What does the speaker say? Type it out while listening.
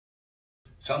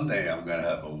Someday I'm gonna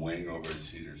have a wing over at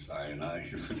Cedar Sinai.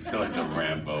 Feel like the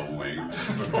Rambo wing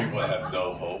for people that have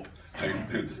no hope.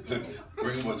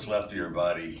 Bring what's left of your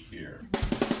body here.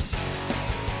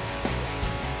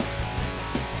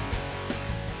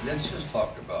 Let's just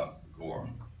talk about Gore.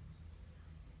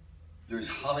 There's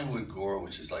Hollywood Gore,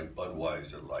 which is like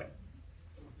Budweiser light.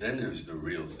 Then there's the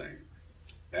real thing.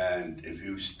 And if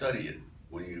you study it,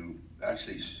 when you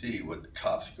actually see what the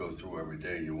cops go through every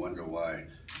day, you wonder why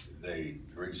they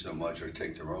drink so much or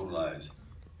take their own lives.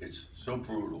 It's so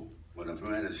brutal. When a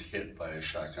man is hit by a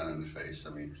shotgun in the face, I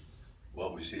mean,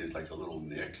 what we see is like a little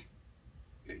nick.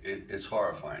 It's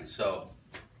horrifying. So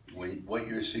what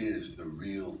you're seeing is the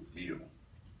real deal.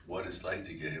 What it's like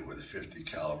to get hit with a 50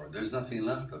 caliber. There's nothing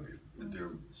left of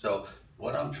you. So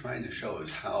what I'm trying to show is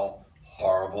how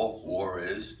horrible war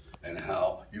is and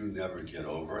how you never get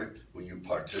over it when you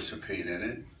participate in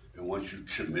it. And once you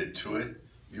commit to it,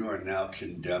 you are now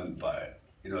condemned by it.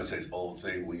 You know, it's that old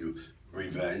thing when you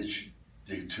revenge,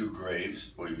 dig two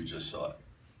graves, well, you just saw it.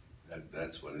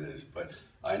 That's what it is. But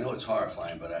I know it's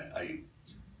horrifying, but I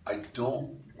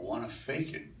don't want to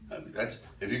fake it. I mean,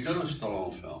 if you go to a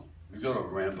Stallone film, if you go to a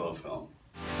Rambo film,